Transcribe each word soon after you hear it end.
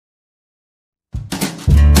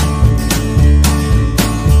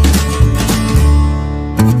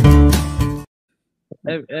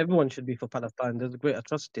Everyone should be for Palestine. There's great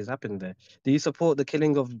atrocities happening there. Do you support the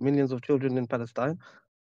killing of millions of children in Palestine?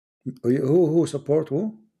 Who support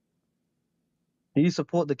who? Do you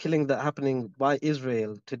support the killing that happening by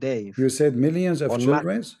Israel today? You said millions of On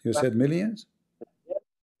children? You said millions?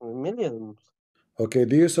 millions. Okay,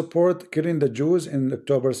 do you support killing the Jews in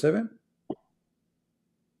October 7?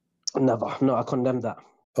 Never. No, I condemn that.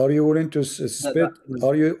 Are you willing to spit?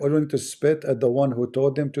 Are you willing to spit at the one who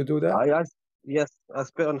told them to do that? Yes, I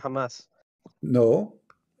spit on Hamas. No,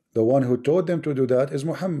 the one who told them to do that is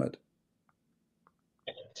Muhammad.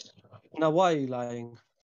 Now, why are you lying?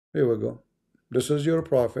 Here we go. This is your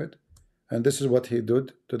prophet, and this is what he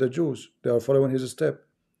did to the Jews. They are following his step.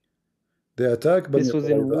 They attack. This was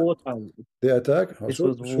in wartime. They attack.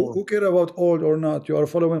 So who care about old or not? You are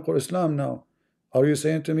following Islam now. Are you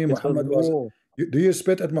saying to me Muhammad was? Do you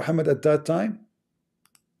spit at Muhammad at that time?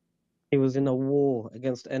 He was in a war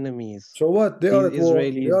against enemies. So what? They are at war.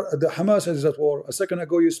 The Hamas is at war. A second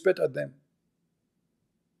ago, you spit at them.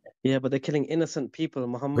 Yeah, but they're killing innocent people.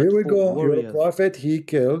 Muhammad. Here we go. Warriors. Your prophet, he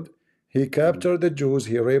captured the Jews,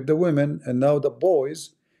 he raped the women, and now the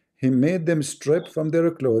boys, he made them strip from their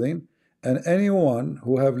clothing, and anyone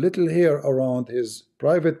who have little hair around his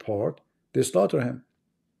private part, they slaughter him.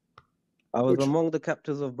 I was among the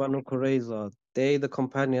captives of Banu Qurayza. They, the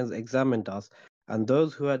companions, examined us, and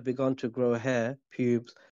those who had begun to grow hair,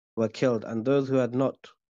 pubes, were killed, and those who had not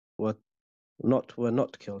were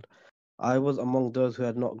not killed. I was among those who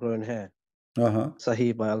had not grown hair.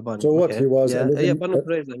 Sahih by Albani. So what? He was 11,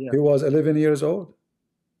 he was 11 years old.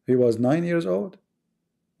 He was 9 years old.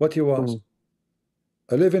 What he was?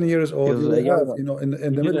 11 years old. In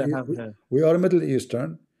the middle. We are Middle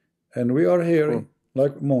Eastern, and we are hairy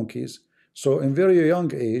like monkeys. So in very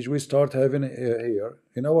young age, we start having hair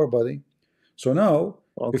in our body. So now,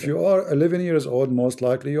 if you are 11 years old, most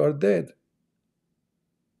likely you are dead.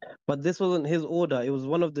 But this wasn't his order. It was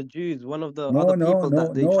one of the Jews, one of the other people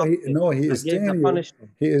that they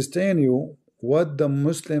he is telling you what the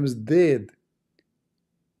Muslims did.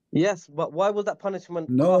 Yes, but why was that punishment?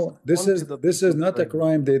 No, this is not a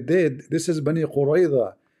crime they did. This is Bani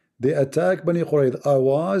Qurayza. They attacked Bani Qurayza. I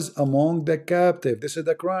was among the captive. This is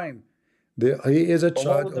the crime. He is a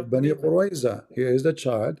child of Bani Qurayza. He is the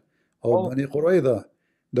child of Bani Qurayza.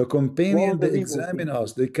 The companion, they examine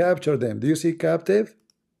us. They capture them. Do you see captive?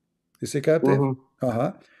 You see captive?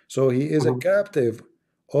 So he is a captive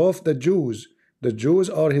of the Jews. The Jews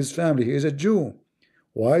are his family. He is a Jew.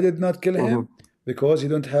 Why did not kill him? Because he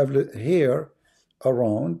don't have hair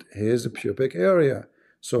around his pubic area.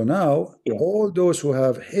 So now all those who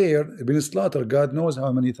have hair have been slaughtered. God knows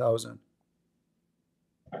how many thousand.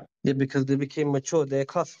 Yeah, because they became mature. They're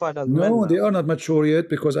classified as men now. They are not mature yet,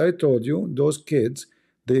 because I told you those kids.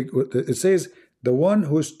 It says the one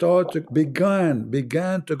who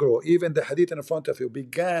began to grow. Even the hadith in front of you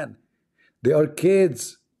began. They are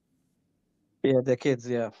kids. Yeah, they're kids.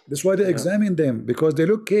 Yeah. That's why they examine them, because they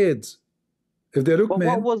look kids. If they look men,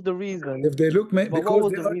 what was the reason? If they look men,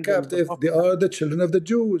 because they are captive, they are the children of the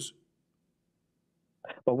Jews.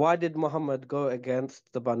 But why did Muhammad go against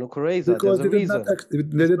the Banu Qurayza? Because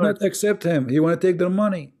they did not accept him. He want to take their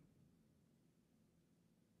money.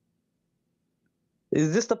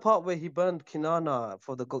 Is this the part where he burned Kinana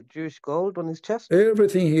for the Jewish gold on his chest?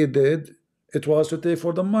 Everything he did, it was to take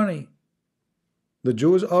for the money. The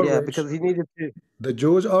Jews are rich. Because he needed to. The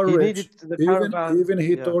Jews are rich. Even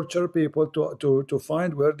he tortured people to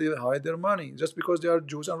find where they hide their money, just because they are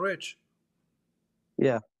Jews and rich.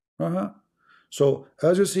 Yeah. So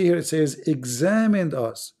as you see here, it says examined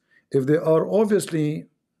us. If they are obviously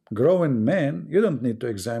growing men, you don't need to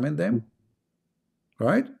examine them,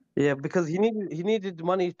 right? Yeah, because he needed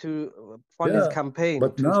money to fund his campaign.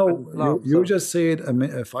 But now you just said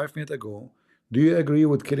 5 minutes ago, do you agree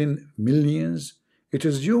with killing millions? It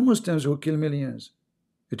is you Muslims who kill millions.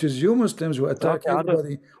 It is you Muslims who attack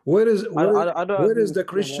everybody. Where is the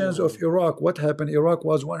Christians of Iraq? What happened? Iraq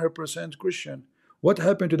was 100% Christian. What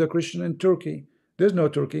happened to the Christian in Turkey? There's no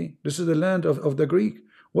Turkey. This is the land of the Greek.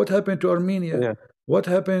 What happened to Armenia? Yeah. What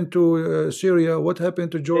happened to Syria? What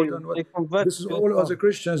happened to Jordan? This is all as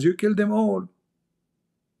Christians. You killed them all.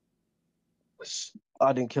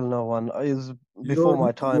 I didn't kill no one. It was before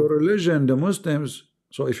my time. Your religion, the Muslims.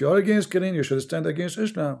 So if you are against killing, you should stand against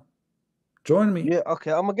Islam. Join me. Yeah,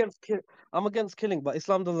 okay. I'm against killing, but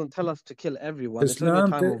Islam doesn't tell us to kill everyone.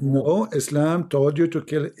 Islam told you to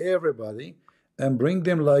kill everybody and bring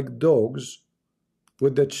them like dogs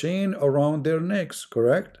with the chain around their necks,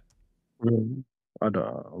 correct? I'm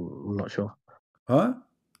not sure. Huh?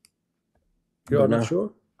 You are not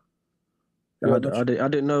sure? I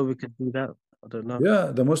didn't know we could do that. I don't know.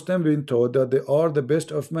 Yeah, the Muslim being told that they are the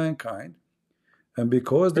best of mankind, and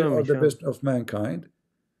because they are the best of mankind,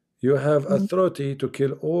 you have authority to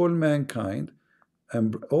kill all mankind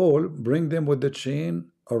and all bring them with the chain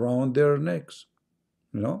around their necks.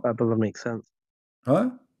 You know? That doesn't make sense.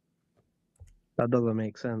 Huh? That doesn't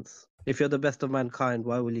make sense. If you're the best of mankind,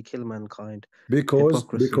 why will you kill mankind? Because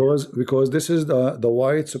Hypocrisy. this is the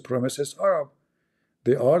white supremacist Arab.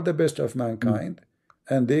 They are the best of mankind,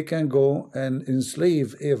 and they can go and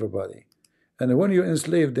enslave everybody. And when you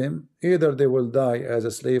enslave them, either they will die as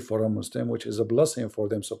a slave for a Muslim, which is a blessing for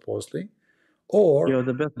them supposedly, or You're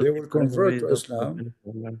the best of they will people ever convert to raised up.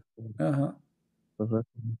 Islam.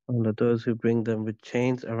 And those who bring them with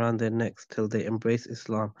chains around their necks till they embrace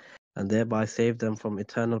Islam, and thereby save them from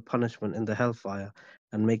eternal punishment in the hellfire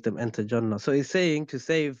and make them enter Jannah. So he's saying to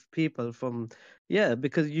save people from,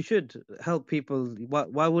 because you should help people.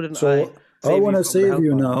 Why wouldn't I So I save want you to from the save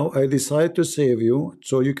you hellfire? now. I decide to save you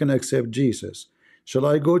so you can accept Jesus. Shall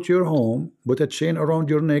I go to your home, put a chain around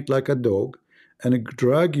your neck like a dog, and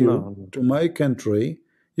drag you No. to my country?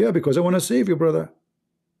 Yeah, because I want to save you, brother.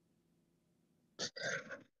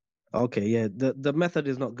 Okay, yeah. The method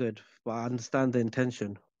is not good, but I understand the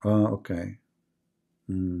intention. Okay.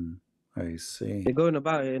 I see. They're going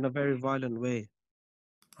about it in a very violent way.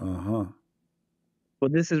 Uh-huh.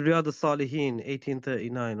 But this is Riyadh al-Salihin,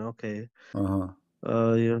 1839. Okay. Uh-huh.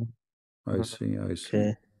 Yeah. I see.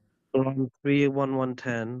 Okay. Quran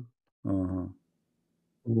 3:1110. Uh-huh.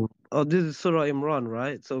 Oh, this is Surah Imran,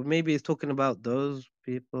 right? So maybe it's talking about those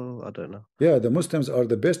people. I don't know. Yeah, the Muslims are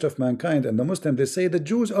the best of mankind, and the Muslims, they say the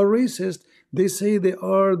Jews are racist. They say they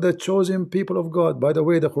are the chosen people of God. By the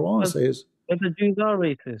way, the Quran says, But the Jews are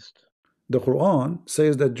racist. the Quran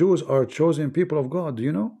says that Jews are chosen people of God. Do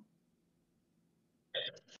you know?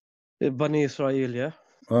 Bani Israel, yeah.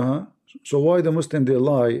 Uh-huh. So why the Muslim they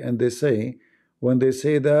lie and they say, when they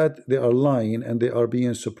say that, they are lying and they are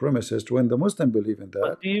being supremacist, when the Muslim believe in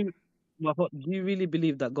But that? do you really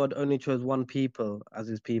believe that God only chose one people as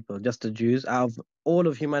his people, just the Jews, out of all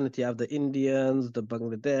of humanity, out of the Indians, the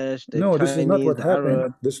Bangladesh, the No, this is not Chinese, what the happened.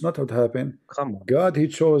 Arabs? This is not what happened. Come on. God, he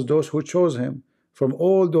chose those who chose him. From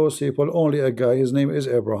all those people, only a guy, his name is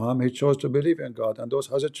Abraham, he chose to believe in God, and those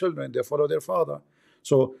has a children, they follow their father.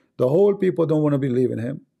 So the whole people don't want to believe in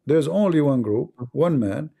him. There's only one group, one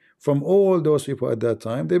man. From all those people at that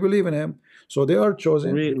time, they believe in him. So they are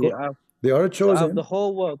chosen Really? because they are So out of the chosen.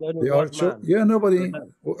 whole world, only They are one man. yeah, So nobody. that,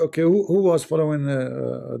 Okay, who was following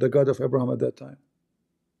the God of Abraham at that time?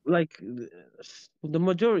 like the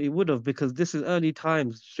majority would have, because this is early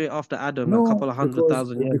times, straight after Adam, a couple No, of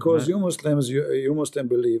 100,000 years, because right? you Muslims, you Muslim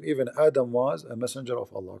believe even Adam was a messenger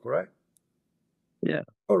of Allah, correct? Yeah.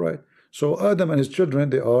 All right. So Adam and his children,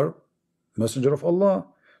 they are messenger of Allah.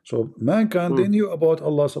 So mankind, they knew about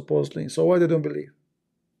Allah supposedly. So why they don't believe?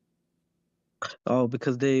 Oh,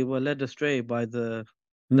 because they were led astray by the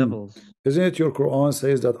devils. Isn't it your Quran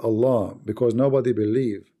says that Allah, because nobody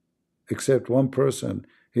believed except one person,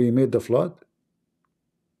 he made the flood?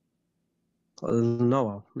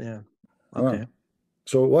 Noah, yeah. Okay.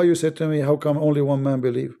 So why you said to me, how come only one man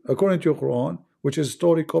believe? According to your Quran, which is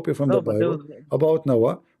story copy from the No, but there was, Bible about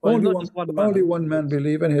Noah, well, it's not just one only man. one man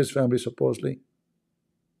believe and his family supposedly.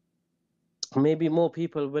 Maybe more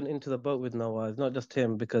people went into the boat with Noah. It's not just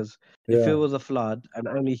him, because if it Yeah. was a flood and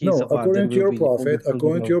only he No, survived, then we'll be all the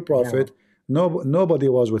children of Noah. nobody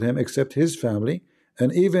was with him except his family,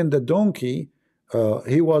 and even the donkey.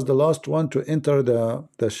 He was the last one to enter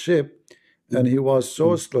the ship, and he was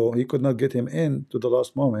so slow he could not get him in to the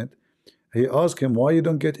last moment. He asked him, "Why you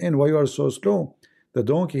don't get in? Why you are so slow?" The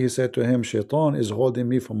donkey, he said to him, "Shaitan is holding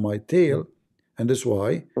me from my tail, and that's why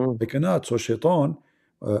I cannot." So Shaitan,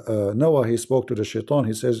 Noah, he spoke to the Shaitan.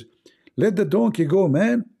 He says, "Let the donkey go,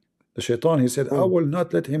 man." The Shaitan, he said, "I will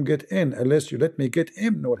not let him get in unless you let me get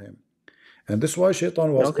him, nor him." And this is why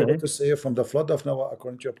Shaitan was able to save from the flood of Noah,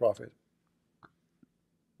 according to your prophet.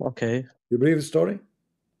 Okay. You believe the story?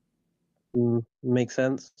 Makes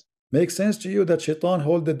sense. Makes sense to you that Shaitan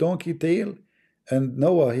hold the donkey tail, and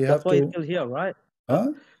Noah, he That's have why he's to. still here, right?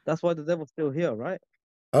 Huh? That's why the devil's still here, right?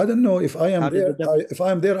 I don't know if I am How did the there. devil? If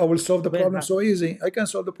I am there, I will solve the Wait, problem so easy. I can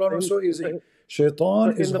solve the problem so easy.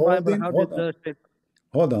 Shaitan so is in the Bible, holding. how did the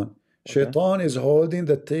Hold on. Shaitan is holding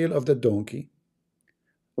the tail of the donkey.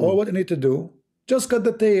 All what you need to do, just cut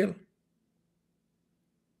the tail.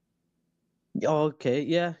 Okay,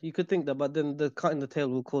 yeah, you could think that, but then the cutting the tail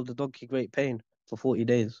will cause the donkey great pain for 40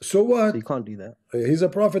 days. So what? So you can't do that. He's a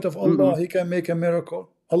prophet of Allah. He can make a miracle.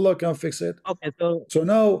 Allah can fix it. Okay, So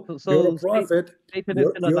now you're a prophet. Satan is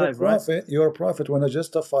still alive, right? You're a prophet. When I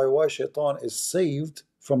justify why Shaitan is saved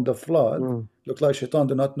from the flood, look like Shaitan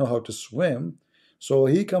do not know how to swim. So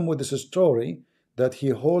he come with this story that he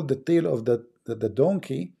hold the tail of the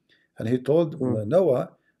donkey, and he told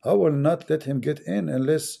Noah, I will not let him get in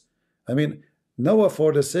unless, I mean, Noah,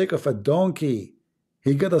 for the sake of a donkey,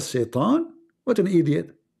 he got a Shaitan? What an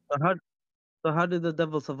idiot. So how did the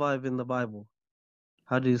devil survive in the Bible?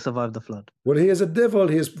 How did he survive the flood? Well, he is a devil.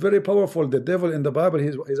 He is very powerful. The devil in the Bible,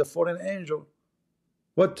 he's a fallen angel.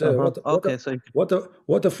 What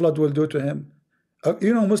a flood will do to him?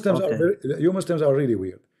 You know, Muslims you Muslims are really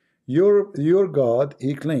weird. Your God,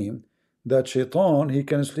 he claimed that Shaitan, he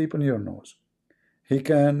can sleep in your nose, he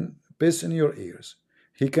can piss in your ears,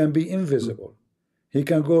 he can be invisible, he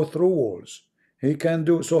can go through walls, he can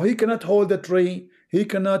do so. He cannot hold a tree, he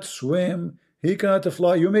cannot swim, he cannot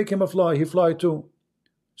fly. You make him a fly, he fly too.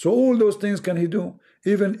 So all those things can he do.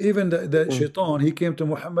 Even the Shaitan, he came to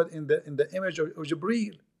Muhammad in the image of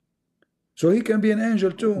Jibreel. So he can be an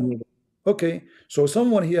angel too. Okay, so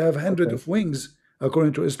someone he have hundred of wings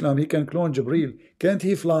according to Islam, he can clone Jibreel. Can't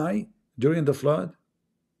he fly during the flood?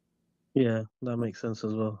 Yeah, that makes sense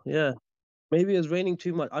as well. Yeah, maybe it's raining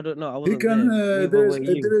too much. I don't know. I wasn't He can. there.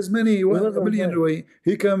 There is many a million way.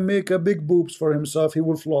 He can make a big boobs for himself. He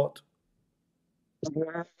will float.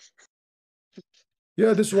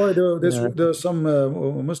 Yeah, this is why there's some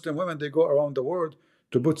Muslim women, they go around the world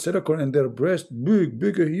to put silicone in their breast, big,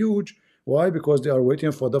 huge. Why? Because they are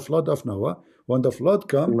waiting for the flood of Noah. When the flood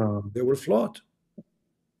comes, they will float.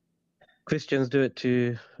 Christians do it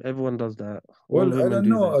too. Everyone does that. Well, I don't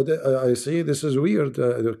know. I see this is weird.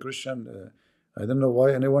 The Christian, I don't know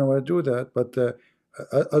why anyone would do that. But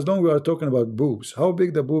as long as we are talking about boobs, how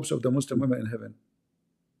big the boobs of the Muslim women in heaven?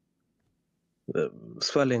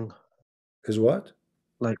 Swelling. Is what?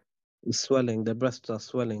 Like swelling. Their breasts are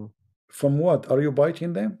swelling. From what? Are you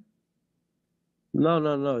biting them?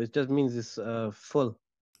 No. It just means it's full.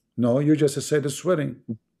 No, you just said it's swelling.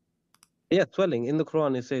 Yeah, swelling. In the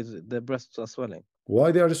Quran, it says their breasts are swelling.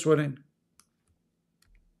 Why they are swelling?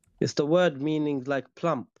 It's the word meaning like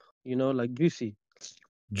plump, you know, like juicy.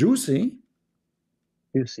 Juicy?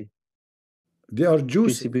 Juicy. They are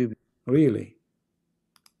juicy. Juicy booby. Really?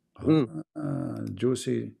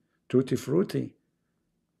 Juicy, tutti frutti.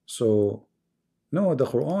 So, no, the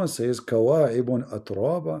Quran says kawaibun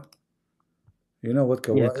atraba. You know what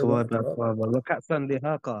kawaibun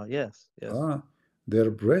atraba? Yes.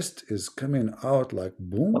 Their breast is coming out like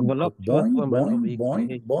boom, like boing, boing,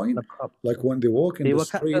 boing, boing. Like when they walk in the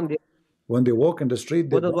street. When they walk in the street,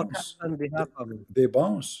 they bounce. They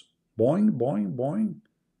bounce. Boing, boing, boing.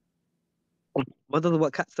 What does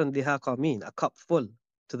what katsan dihaka mean? A cup full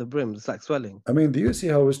to the brim. It's like swelling. I mean, do you see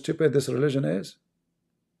how stupid this religion is?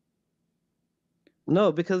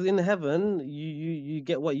 No, because in heaven you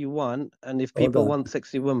get what you want, and if people want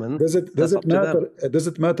sexy women, does it matter? Does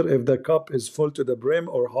it matter if the cup is full to the brim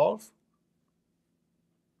or half?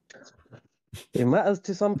 It matters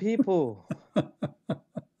to some people.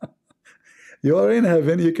 You are in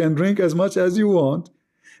heaven. You can drink as much as you want.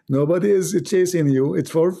 Nobody is chasing you.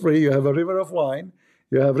 It's for free. You have a river of wine.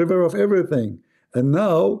 You have a river of everything. And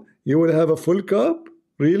now you will have a full cup?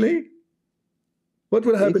 Really? What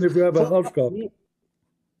will happen if you have a half cup?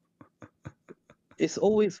 It's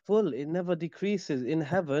always full. It never decreases. In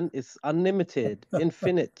heaven, it's unlimited,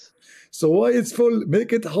 infinite. So why it's full?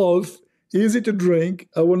 Make it half, easy to drink.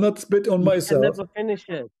 I will not spit on myself. You can never finish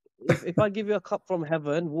it. If I give you a cup from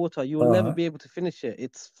heaven, water, you will never be able to finish it.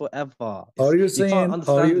 It's forever. Are you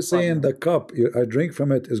saying the cup I drink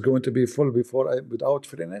from it is going to be full without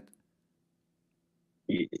filling it?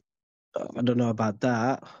 I don't know about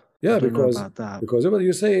that. Yeah, because what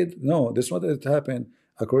you said, no, this is what it happened.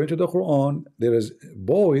 According to the Quran, there is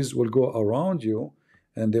boys will go around you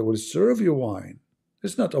and they will serve you wine.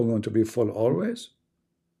 It's not all going to be full always,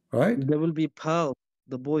 right? There will be pearls.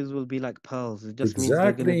 The boys will be like pearls. It just means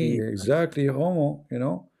they're going to be exactly homo. You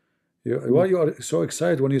know, why you are so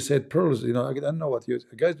excited when you said pearls? You know, I don't know what you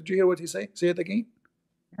guys. Did you hear what he said? Say it again.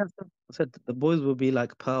 I said the boys will be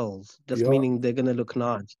like pearls, just meaning they're gonna look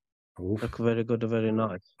nice. Oof. Look very good, very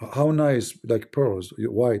nice. How nice, like pearls,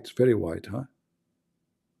 white, very white, huh?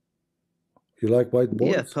 You like white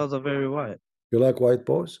boys? Yeah, pearls are very white. You like white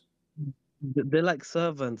boys? They're like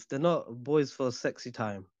servants. They're not boys for sexy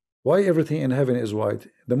time. Why everything in heaven is white?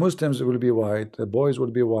 The Muslims will be white, the boys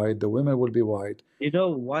will be white, the women will be white. You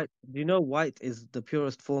know white is the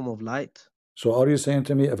purest form of light? So are you saying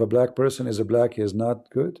to me if a black person is a black, he is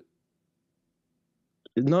not good?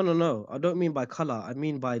 No. I don't mean by color. I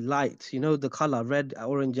mean by light. You know the color red,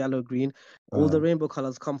 orange, yellow, green. All the rainbow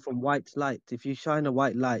colors come from white light. If you shine a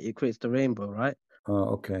white light, it creates the rainbow, right?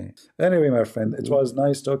 Okay. Anyway, my friend, it was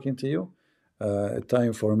nice talking to you.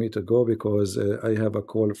 Time for me to go because I have a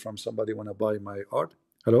call from somebody want to buy my art.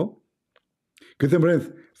 Hello?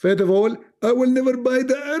 Breath. First of all, I will never buy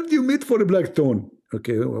the art you made for Blackstone.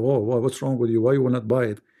 Okay, what's wrong with you? Why you will not buy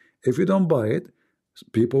it? If you don't buy it,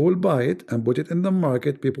 people will buy it and put it in the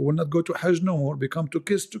market. People will not go to Hajj no more. Become to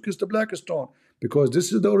kiss the black stone because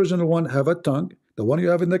this is the original one. Have a tongue. The one you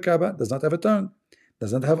have in the Kaaba does not have a tongue,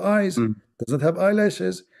 does not have eyes, does not have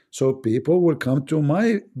eyelashes. So people will come to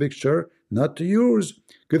my picture, not to yours.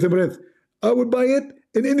 Get a breath. I would buy it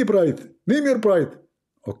in any price. Name your price.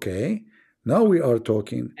 Okay. Now we are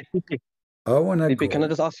talking. I want to go. Can I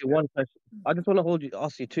just ask you one question? I just want to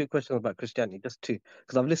ask you two questions about Christianity, just two,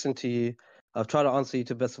 because I've listened to you. I've tried to answer you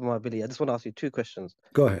to the best of my ability. I just want to ask you two questions.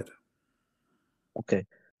 Go ahead. Okay.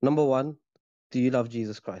 Number one, do you love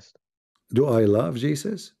Jesus Christ? Do I love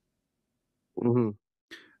Jesus? Mm-hmm.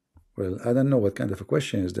 Well, I don't know what kind of a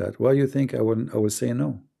question is that. Why do you think I would say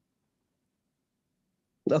no?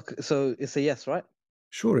 Okay, so it's a yes, right?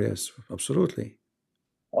 Sure, yes, absolutely.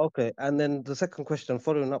 Okay, and then the second question,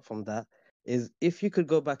 following up from that, is if you could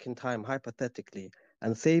go back in time, hypothetically,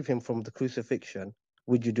 and save him from the crucifixion,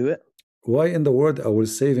 would you do it? Why in the world I will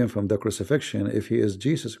save him from the crucifixion if he is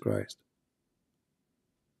Jesus Christ?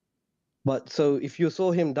 But so if you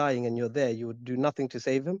saw him dying and you're there, you would do nothing to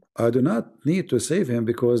save him? I do not need to save him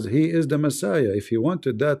because he is the Messiah. If he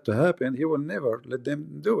wanted that to happen, he will never let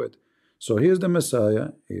them do it. So he is the Messiah.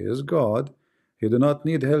 He is God. He do not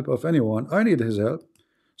need help of anyone. I need his help.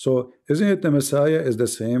 So isn't it the Messiah is the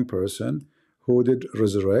same person who did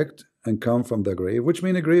resurrect and come from the grave, which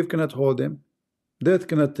means the grave cannot hold him. Death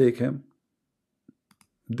cannot take him.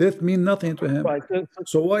 Death mean nothing to him. Right.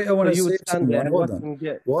 So why I want to you would save stand there someone? and Hold watch on. him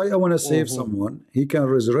get. Why I want to save someone? He can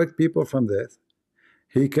resurrect people from death.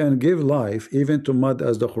 He can give life even to mud,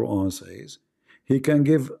 as the Quran says. He can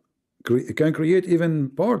create even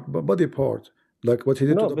body part, like what he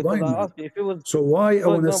did to No, the because blind I man. asked you if it was, So why I for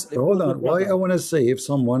want example, to if it hold was your on? Why I brother. want to save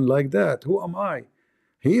someone like that? Who am I?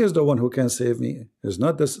 He is the one who can save me. It's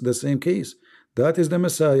not the same case. That is the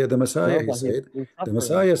Messiah. The Messiah, No, he but said. he's The suffering.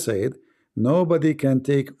 Messiah said, nobody can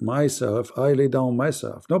take myself. I lay down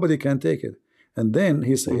myself. Nobody can take it. And then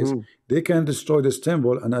he says, they can destroy this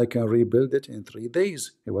temple and I can rebuild it in 3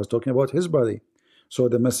 days. He was talking about his body. So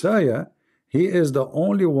the Messiah, he is the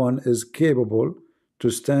only one is capable to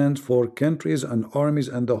stand for countries and armies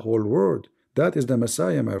and the whole world. That is the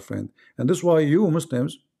Messiah, my friend. And that's why you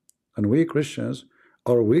Muslims and we Christians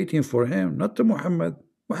are waiting for him, not to Muhammad.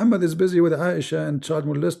 Muhammad is busy with Aisha and child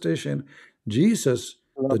molestation. Jesus,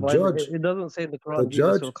 No, the but judge, it doesn't say in the the Quran Jesus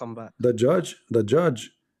judge, will come back. the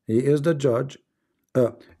judge, he is the judge.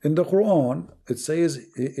 In the Quran, it says,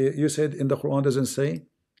 you said in the Quran doesn't say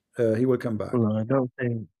he will come back. No, I don't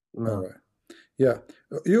think. All No. right. Yeah,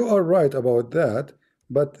 you are right about that.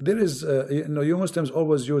 But there is, you Muslims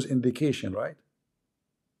always use indication, right?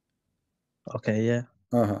 Okay, yeah.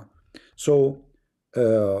 So,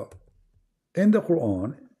 in the Quran,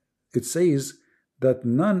 it says that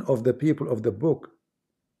none of the people of the book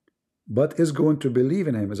but is going to believe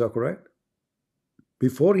in him. Is that correct?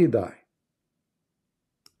 Before he die.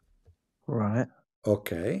 Right.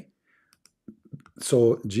 Okay.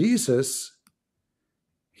 So Jesus,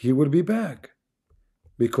 he will be back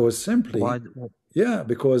because simply, Why? yeah,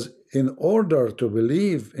 because in order to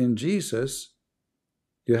believe in Jesus,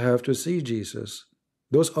 you have to see Jesus.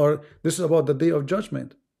 This is about the day of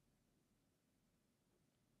judgment.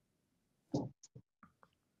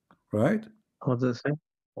 Right? What does it say?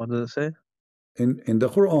 What does it say? In the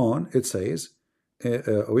Quran, it says,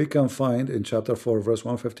 we can find in chapter 4, verse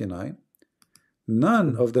 159,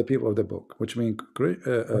 none of the people of the book, which means,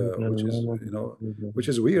 which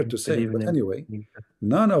is weird to say, Believe in but him. anyway,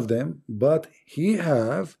 none of them, but he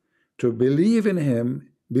have to believe in him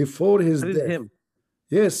before his Who's death. him?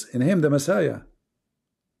 Yes, in him, the Messiah.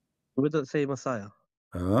 What does it say Messiah?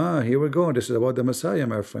 Here we go. This is about the Messiah,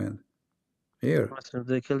 my friend. Here.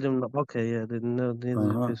 They killed him. Okay, yeah, they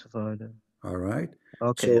crucified him. All right.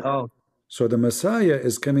 Okay. So the Messiah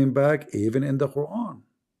is coming back even in the Quran.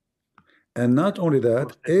 And not only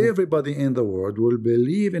that, everybody in the world will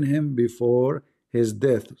believe in him before his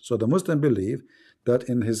death. So the Muslim believe that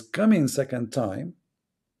in his coming second time,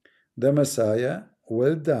 the Messiah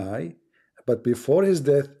will die, but before his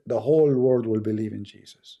death, the whole world will believe in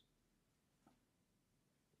Jesus.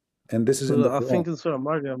 And this is in the Quran. I think in Surah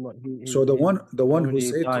Maryam, So the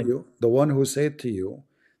one who said to you,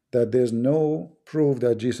 that there's no proof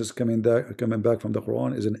that Jesus coming back from the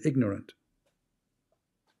Quran is an ignorant.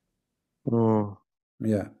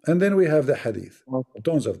 Yeah, and then we have the hadith,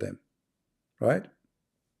 tons of them, right?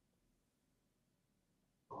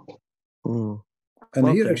 And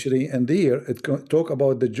here actually, and here it talk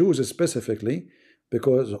about the Jews specifically,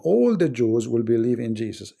 because all the Jews will believe in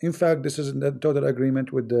Jesus. In fact, this is in total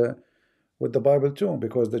agreement with the Bible too,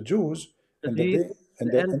 because the Jews and the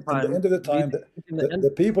end of the time,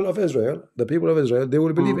 the people of Israel, they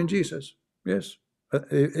will believe in Jesus. Yes. So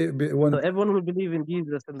everyone will believe in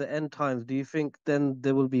Jesus in the end times. Do you think then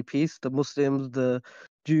there will be peace? The Muslims, the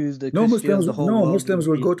Jews, the Christians, the whole world. Muslims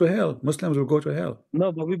will go to hell. Muslims will go to hell.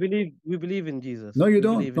 No, but we believe in Jesus. No, you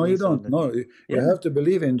don't. No, you don't. No, you have to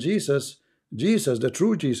believe in Jesus. Jesus, the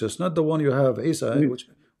true Jesus, not the one you have, Isa,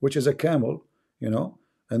 which is a camel, you know.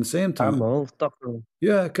 And same time, camel,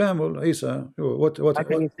 yeah, camel, Isa. What? How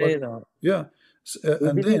can you say that? Yeah, we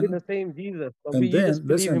and believe then in the same Jesus, but and you then just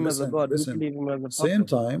believe him as a God. listen. We believe him as a Same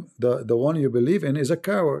prophet. time, the one you believe in is a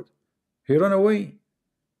coward. He ran away.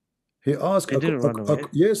 He asked. He didn't run away.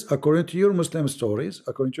 Yes, according to your Muslim stories,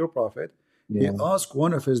 according to your prophet, he asked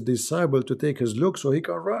one of his disciples to take his look so he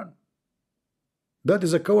can run. That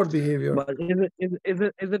is a coward behavior. But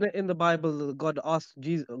isn't it in the Bible that God asked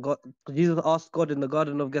Jesus? Jesus asked God in the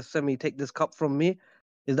Garden of Gethsemane, "Take this cup from me."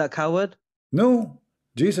 Is that coward? No,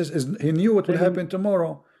 he knew what will happen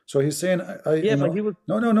tomorrow. So he's saying, but he was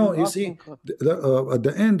no. You see, at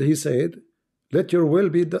the end he said, "Let your will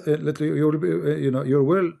be your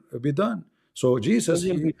will be done." So Jesus,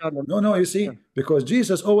 you see, because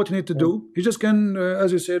Jesus, all what he need to do, he just can,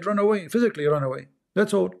 as you said, run away, physically run away.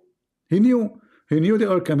 That's all. He knew they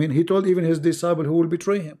are coming. He told even his disciple who will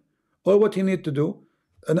betray him. All what he need to do,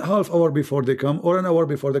 an half hour before they come, or an hour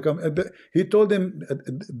before they come. He told them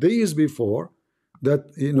days before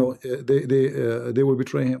that they will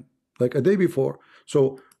betray him, like a day before.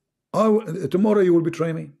 So tomorrow you will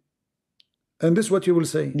betray me, and this is what you will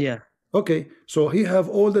say. Yeah. Okay. So he have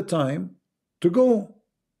all the time to go.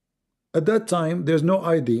 At that time, there's no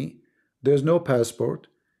ID, there's no passport.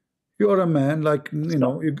 You are a man, like you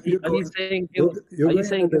are you saying in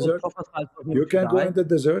the desert. You can go in the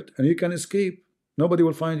desert and you can escape. Nobody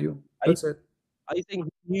will find you. That's it. Are you saying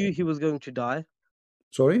he knew he was going to die?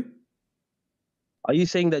 Sorry? Are you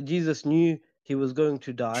saying that Jesus knew he was going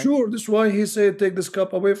to die? Sure. This is why he said, "Take this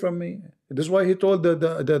cup away from me." This is why he told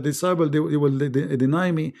the disciple, they will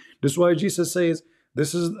deny me. This is why Jesus says,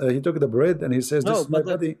 "This is." He took the bread and he says, "This is my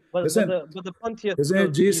body." Listen, but the Pontius isn't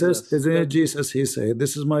it Jesus? He said,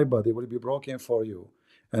 "This is my body will be broken for you,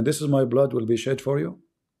 and this is my blood will be shed for you."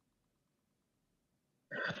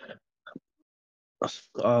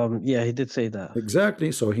 Yeah, he did say that.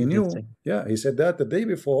 Exactly. So he knew. Yeah, he said that the day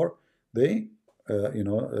before they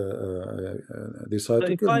decide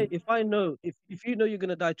to kill him. If I know, if you know you're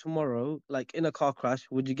gonna die tomorrow, like in a car crash,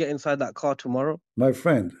 would you get inside that car tomorrow? My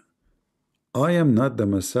friend, I am not the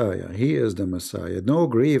Messiah. He is the Messiah. No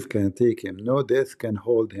grief can take him. No death can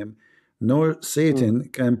hold him. No Satan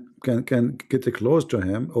can get close to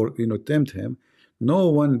him or tempt him. No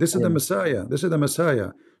one. This is the Messiah. This is the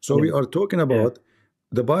Messiah. So we are talking about.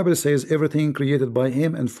 The Bible says everything created by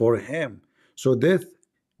him and for him. So death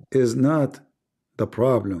is not the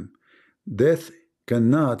problem. Death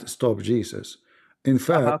cannot stop Jesus. In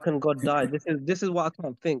fact, how can God die? This is what I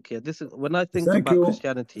can't think here. This is when I think about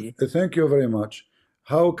Christianity. Thank you very much.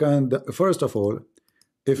 How can first of all,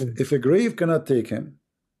 if a grave cannot take him,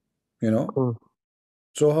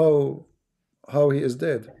 so how he is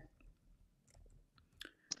dead?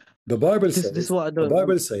 The Bible says. This is what I don't. The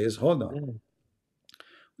Bible says, hold on.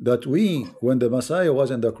 That when the Messiah was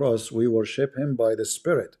on the cross, we worship him by the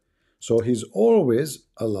Spirit. So he's always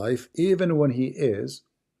alive, even when he is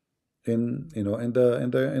in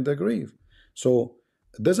the grave. So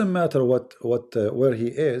it doesn't matter where he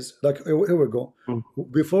is. Like here we go.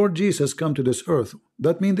 Before Jesus come to this earth,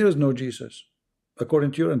 that means there is no Jesus,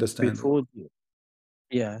 according to your understanding. Because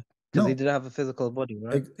he didn't have a physical body,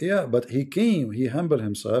 right? Yeah, but he came. He humbled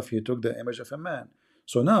himself. He took the image of a man.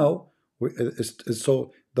 So now.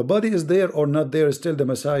 So the body is there or not there, still the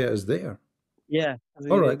Messiah is there. Yeah,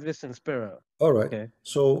 all right. Exists in spirit. All right. Okay.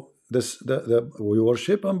 So we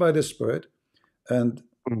worship him by the Spirit, and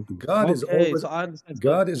God is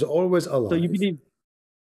always alive. So you believe?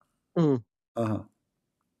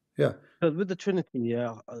 Yeah. So with the Trinity,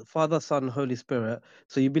 Father, Son, Holy Spirit.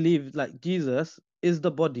 So you believe like Jesus is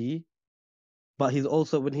the body, but he's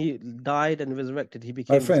also, when he died and resurrected, he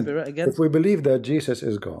became the Spirit again. If we believe that Jesus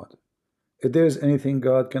is God, if there is anything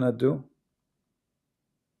God cannot do,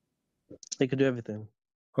 he could do everything.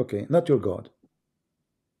 Okay, not your God.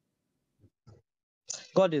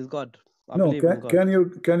 God is God. I No, believe in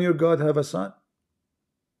God. can your God have a son?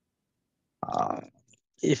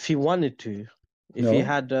 If he wanted to, if No, he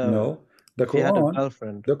had no. The if he had a Quran,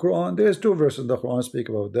 girlfriend. there's two verses in the Quran speak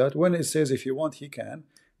about that. When it says if you want, he can.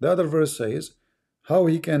 The other verse says, how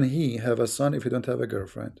can he have a son if he don't have a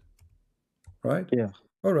girlfriend? Right? Yeah.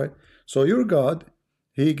 All right. So your God,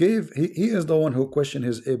 he is the one who questioned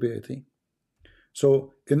his ability.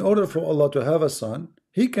 So in order for Allah to have a son,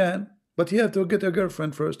 he can, but he have to get a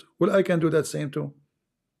girlfriend first. Well, I can do that same too.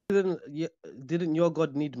 Didn't your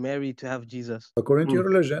God need Mary to have Jesus? According to your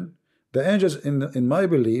religion, the angels, in my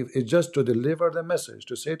belief, is just to deliver the message,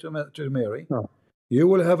 to say to Mary, No. you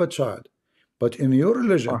will have a child. But in your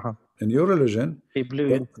religion, He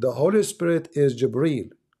blew in. the Holy Spirit is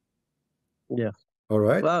Jibreel. Yeah. All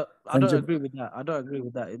right. Well, I And don't agree with that. I don't agree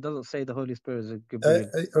with that. It doesn't say the Holy Spirit is a good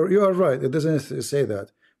you are right. It doesn't say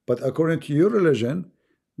that. But according to your religion,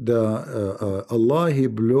 the Allah, he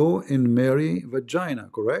blew in Mary vagina,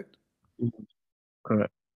 correct?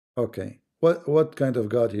 Correct. Okay. What kind of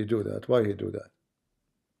God he do that? Why he do that?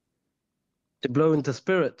 To blow in the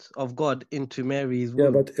spirit of God into Mary's Yeah,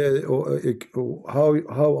 womb. but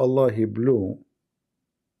how Allah he blew?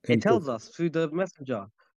 It tells us through the messenger.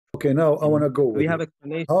 Okay, now I want to go with We you. have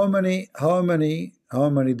explanation. How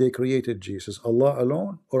many they created Jesus? Allah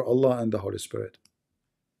alone or Allah and the Holy Spirit?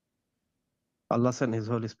 Allah sent his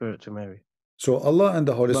Holy Spirit to Mary. So Allah and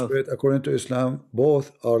the Holy Both. Spirit, according to Islam,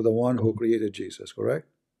 both are the one who created Jesus, correct?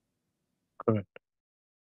 Correct.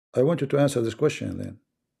 I want you to answer this question then.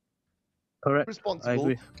 Correct. Responsible, I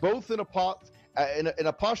agree. both in a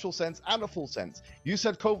partial sense and a full sense. You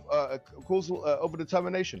said causal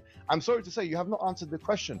overdetermination. I'm sorry to say you have not answered the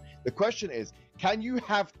question. The question is, can you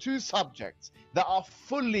have two subjects that are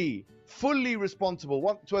fully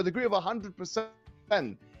responsible, to a degree of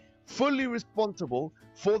 100%, fully responsible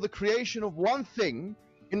for the creation of one thing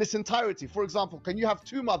in its entirety? For example, can you have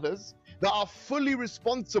two mothers that are fully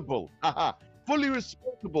responsible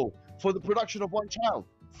for the production of one child?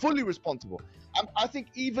 Fully responsible. I think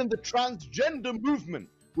even the transgender movement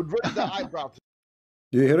would raise their eyebrow.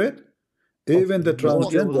 Do you hear it? Even the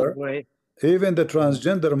transgender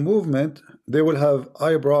movement, they will have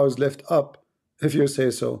eyebrows left up, if you say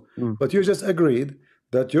so. But you just agreed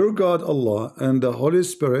that your God Allah and the Holy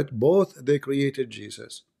Spirit, both they created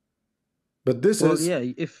Jesus. But this is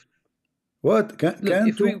if what can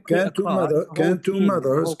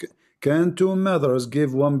two mothers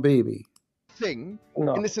give one baby? Thing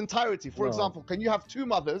in its entirety. For example, can you have two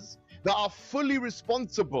mothers that are fully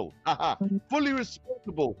responsible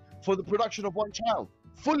for the production of one child?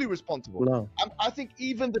 Fully responsible. No. I think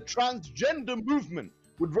even the transgender movement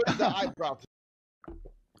would raise their eyebrow.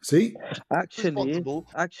 See?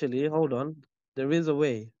 Actually, hold on. There is a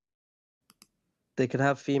way. They can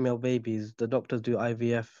have female babies. The doctors do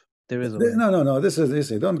IVF. There is a way. No. This is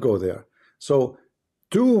easy. Don't go there. So,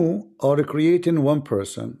 two are creating one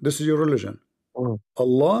person. This is your religion.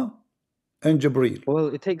 Allah and Jibreel. Well,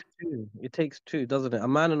 it takes two. It takes two, doesn't it? A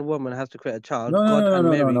man and a woman has to create a child.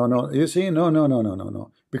 No. You see,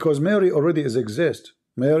 no. Because Mary already exists.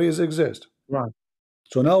 Mary exists. Right.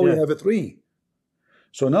 So now we have three.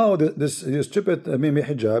 So now this stupid Mimi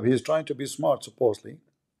Hijab, he is trying to be smart, supposedly.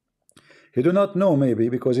 He do not know, maybe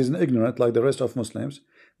because he's ignorant like the rest of Muslims,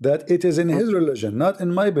 that it is in his religion, not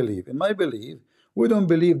in my belief. In my belief, we don't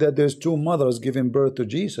believe that there's two mothers giving birth to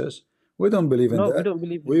Jesus. We don't believe in that. We don't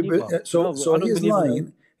believe in so he's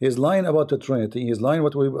lying. He's lying about the Trinity. He's lying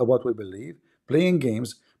about what we believe, playing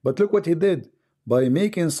games. But look what he did. By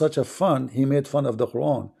making such a fun, he made fun of the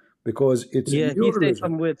Quran because it's in your religion. He said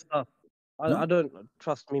some weird stuff. I don't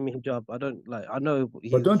trust Mimi Hijab. I don't like. I know.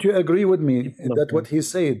 But don't you agree with me that what he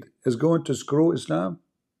said is going to screw Islam?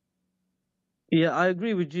 Yeah, I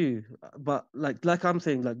agree with you. But like I'm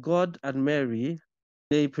saying, like God and Mary,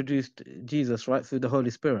 they produced Jesus, right, through the Holy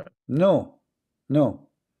Spirit. No.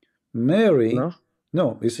 Mary.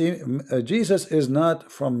 No. You see, Jesus is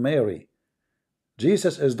not from Mary.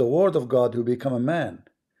 Jesus is the Word of God who become a man.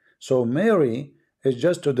 So Mary is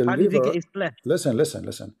just to deliver. How did he get his flesh?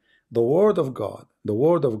 Listen. The Word of God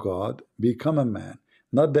become a man,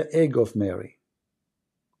 not the egg of Mary.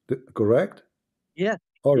 Correct? Yeah.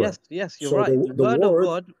 All right. Yes, you're right.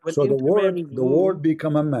 The Word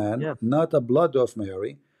become a man, not a blood of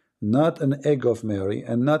Mary, not an egg of Mary,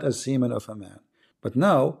 and not a semen of a man. But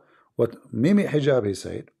now, what Mimi Hijabi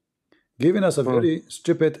said, giving us a very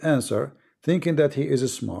stupid answer, thinking that he is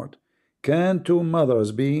smart. Can two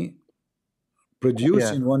mothers be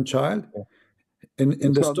producing one child?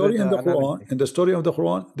 In the story in the Quran, in the story of the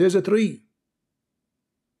Quran, there's a three.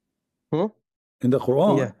 In the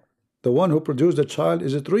Quran, the one who produced the child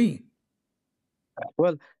is a three.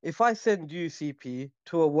 Well, if I send you, CP,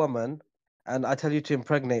 to a woman and I tell you to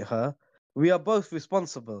impregnate her, we are both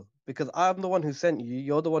responsible because I'm the one who sent you,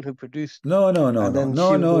 you're the one who produced, No, no, no, and no, then no,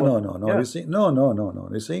 she was the no, one. no, no, no. Yeah. You see, no, no, no, no.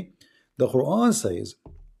 You see, the Quran says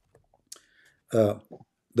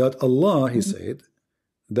that Allah, He said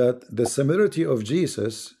that the similarity of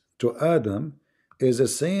Jesus to Adam is the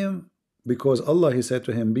same because Allah, He said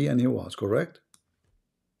to him, be, and he was, correct?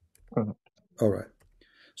 Mhm. All right.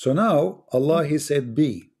 So now Allah, He said,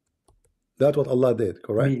 be. That's what Allah did,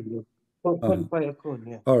 correct? Me.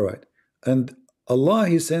 Yeah. All right. And Allah,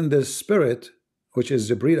 He sent the Spirit, which is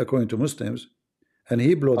Jibreel according to Muslims, and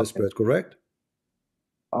He blew the Okay. Spirit, correct?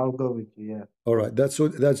 I'll go with you, yeah. All right.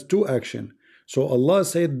 That's two action. So Allah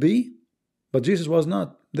said be, but Jesus was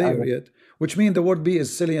not there yet, which means the word be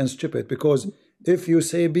is silly and stupid because if you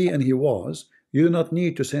say be and he was, you do not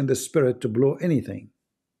need to send the Spirit to blow anything.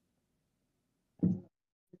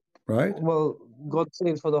 Right? Well, God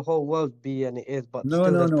says for the whole world be and it is, but No,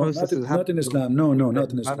 still no, there's no, processes not in happening. Islam. No, no,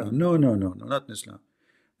 not in Adam. Islam. No, no, no, no, not in Islam.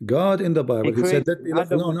 God in the Bible, He He said, created let me,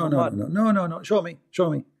 Adam no, with no, the no, no, mud. no, no, no, no, show me, show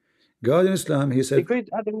me. God in Islam, He He said, created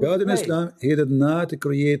Adam with God in clay. Islam, He did not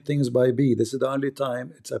create things by be. This is the only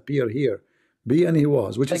time it's appear here. Be and he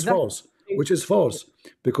was, which is Exactly. false. Which is false.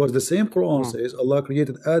 Because the same Quran Mm. says Allah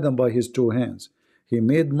created Adam by his two hands. He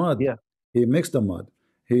made mud. Yeah. He mixed the mud.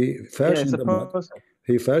 He Yeah, it's fashioned a the mud. process.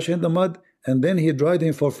 He fashioned the mud and then he dried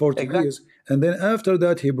him for 40 Exactly. years. And then after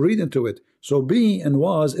that he breathed into it. So be and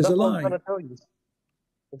was is That's a what I'm lie. trying to tell you.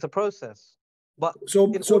 It's a process. But So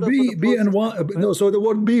in so order for the be and process to was happen, no, so the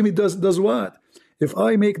word be does what? If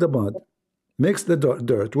I make the mud, mix the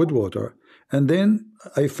dirt with water, and then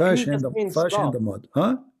I be fashion just means start. the mud.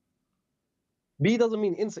 Huh? Be doesn't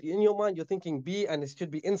mean instant. In your mind, you're thinking be and it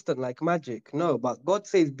should be instant like magic. No, but God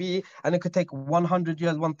says be and it could take 100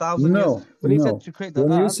 years, 1,000 years. No, When He said no. to create the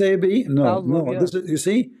When you earth, say be, no, 1,000 of no. years. This is, you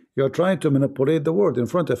see, you're trying to manipulate the word in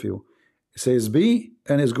front of you. It says be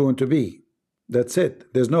and it's going to be. That's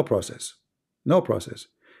it. There's no process. No process.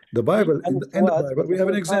 The Bible, Be and its in the word Bible, is we the have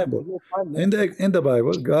an same time. example. There's no timeless. In the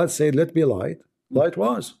Bible, God said, let be light. Light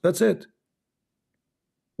was. That's it.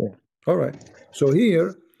 Yeah. All right. So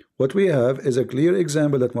here, what we have is a clear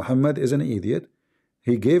example that Muhammad is an idiot.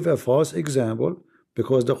 He gave a false example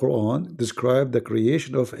because the Quran described the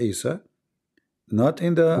creation of Isa, not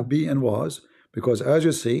in the be and was, because as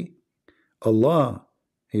you see, Allah,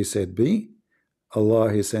 He said be,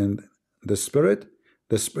 Allah, He sent the Spirit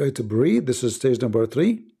breathed, this is stage number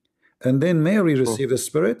 3, and then Mary received the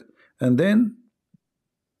Spirit, and then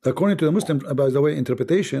according to the Muslim, by the way,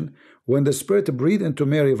 interpretation, when the Spirit breathed into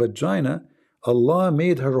Mary's vagina, Allah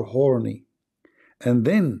made her horny. And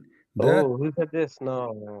then that, Oh, who said this?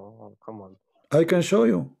 No, come on. I can show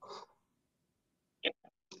you.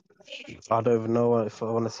 I don't even know if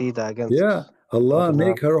I want to see that against. Yeah, Allah Fucking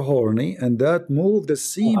make hell. her horny, and that moved the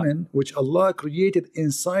semen which Allah created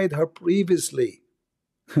inside her previously.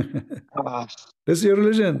 Ah, This is your oh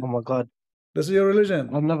religion. my God. This is your religion.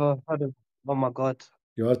 I've never heard of. Oh my God.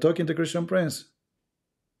 You are talking to Christian Prince.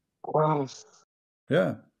 Wow.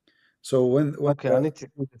 Yeah. So when Okay, I need to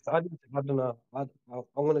do this. I don't know.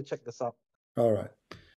 I'm gonna check this out. all right.